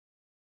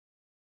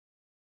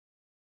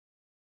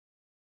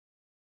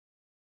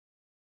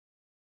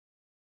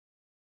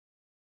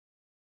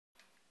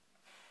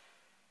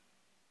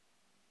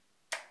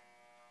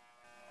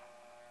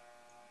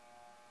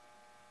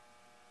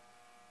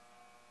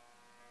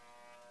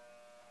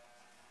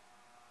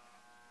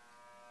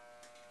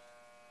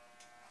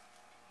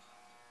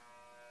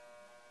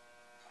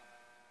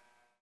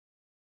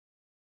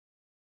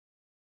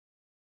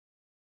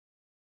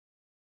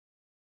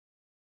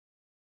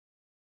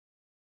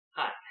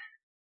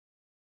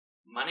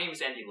My name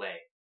is Andy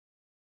Lay.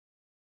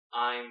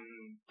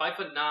 I'm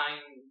 5'9",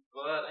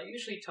 but I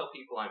usually tell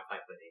people I'm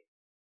 5'8".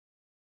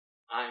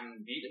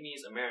 I'm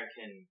Vietnamese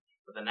American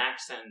with an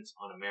accent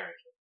on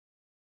American.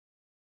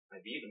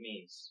 My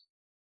Vietnamese,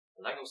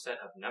 a Lego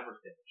set I've never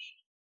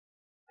finished.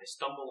 I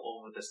stumble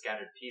over the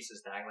scattered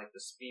pieces that act like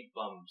the speed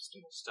bumps to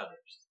my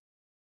stutters.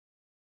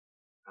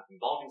 I've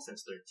been balding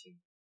since 13,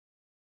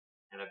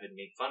 and I've been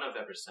made fun of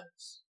ever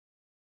since.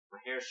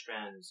 My hair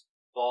strands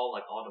fall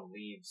like autumn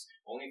leaves,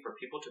 only for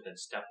people to then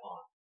step on.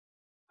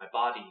 My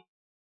body,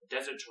 a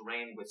desert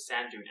terrain with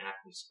sand dune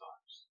acne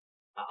scars.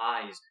 My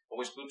eyes,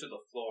 always glued to the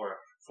floor,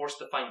 forced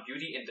to find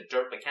beauty in the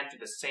dirt but can't do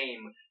the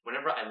same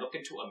whenever I look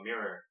into a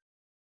mirror.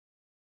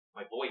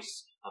 My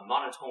voice, a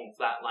monotone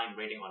flatline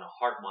rating on a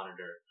heart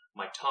monitor.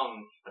 My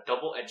tongue, a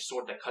double-edged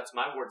sword that cuts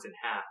my words in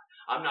half.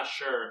 I'm not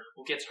sure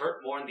who gets hurt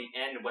more in the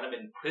end when I'm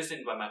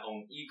imprisoned by my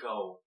own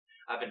ego.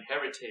 I've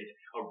inherited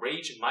a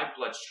rage in my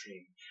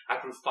bloodstream. I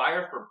grew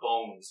fire for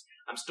bones.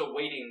 I'm still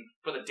waiting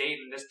for the day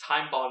when this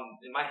time bomb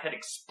in my head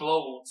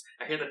explodes.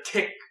 I hear the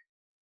tick,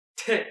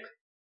 tick,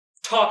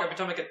 talk every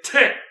time I get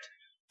tick,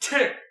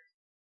 tick.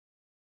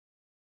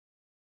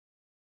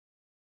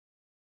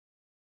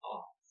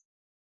 Oh.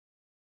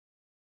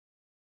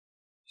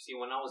 You see,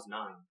 when I was 9,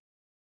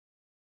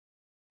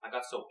 I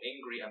got so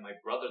angry at my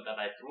brother that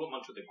I threw him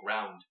onto the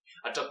ground.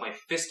 I dug my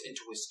fist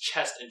into his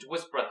chest, until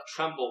his breath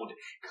trembled,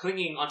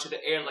 clinging onto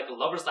the air like a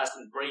lover's last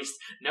embrace,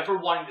 never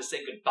wanting to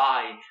say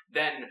goodbye.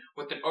 Then,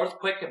 with an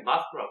earthquake in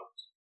my throat,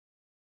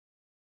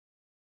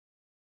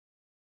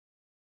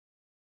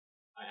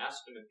 I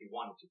asked him if he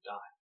wanted to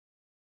die.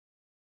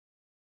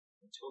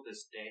 Until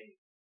this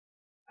day,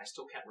 I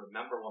still can't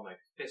remember why my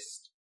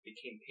fist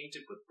became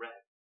painted with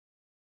red.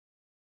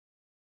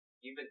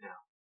 Even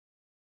now,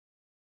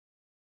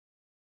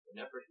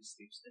 whenever he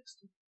sleeps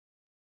next to me,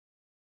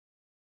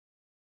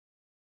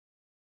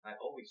 I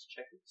always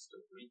check if he's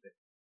still breathing,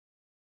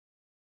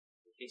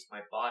 in case my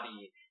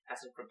body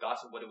hasn't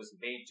forgotten what it was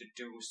made to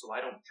do, so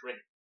I don't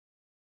drink.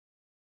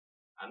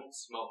 I don't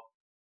smoke.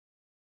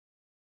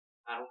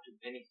 I don't do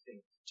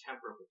anything to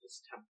tamper with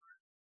his temper.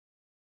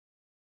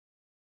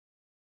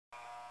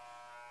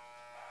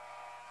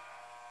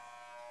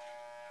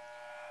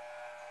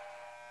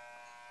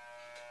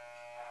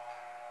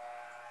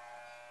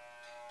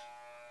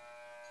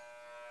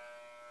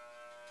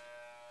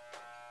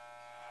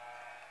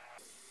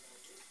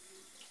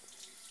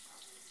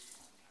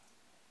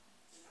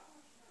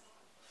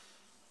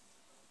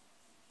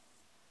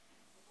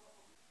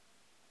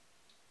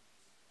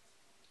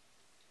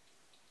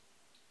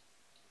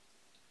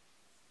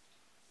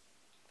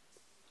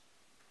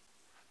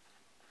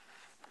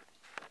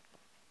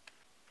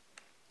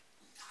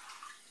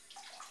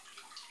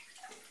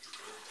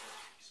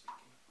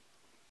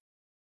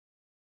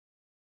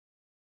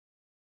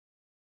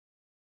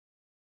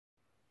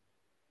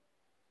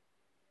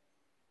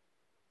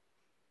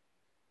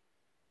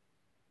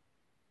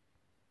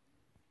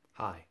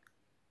 Hi,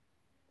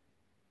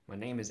 my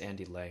name is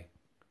Andy Lay,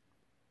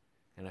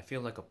 and I feel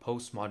like a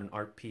postmodern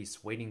art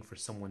piece waiting for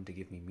someone to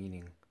give me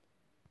meaning.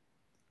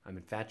 I'm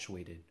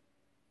infatuated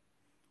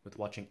with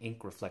watching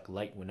ink reflect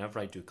light whenever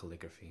I do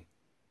calligraphy.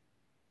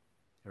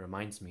 It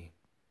reminds me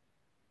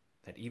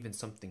that even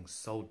something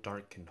so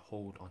dark can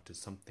hold onto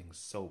something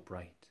so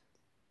bright.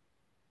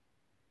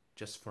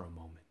 Just for a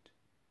moment.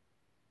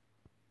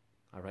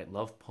 I write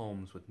love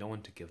poems with no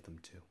one to give them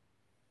to.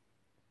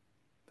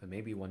 But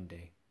maybe one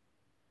day,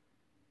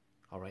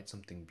 I'll write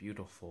something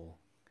beautiful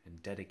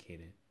and dedicate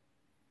it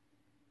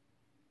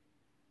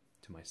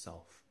to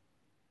myself.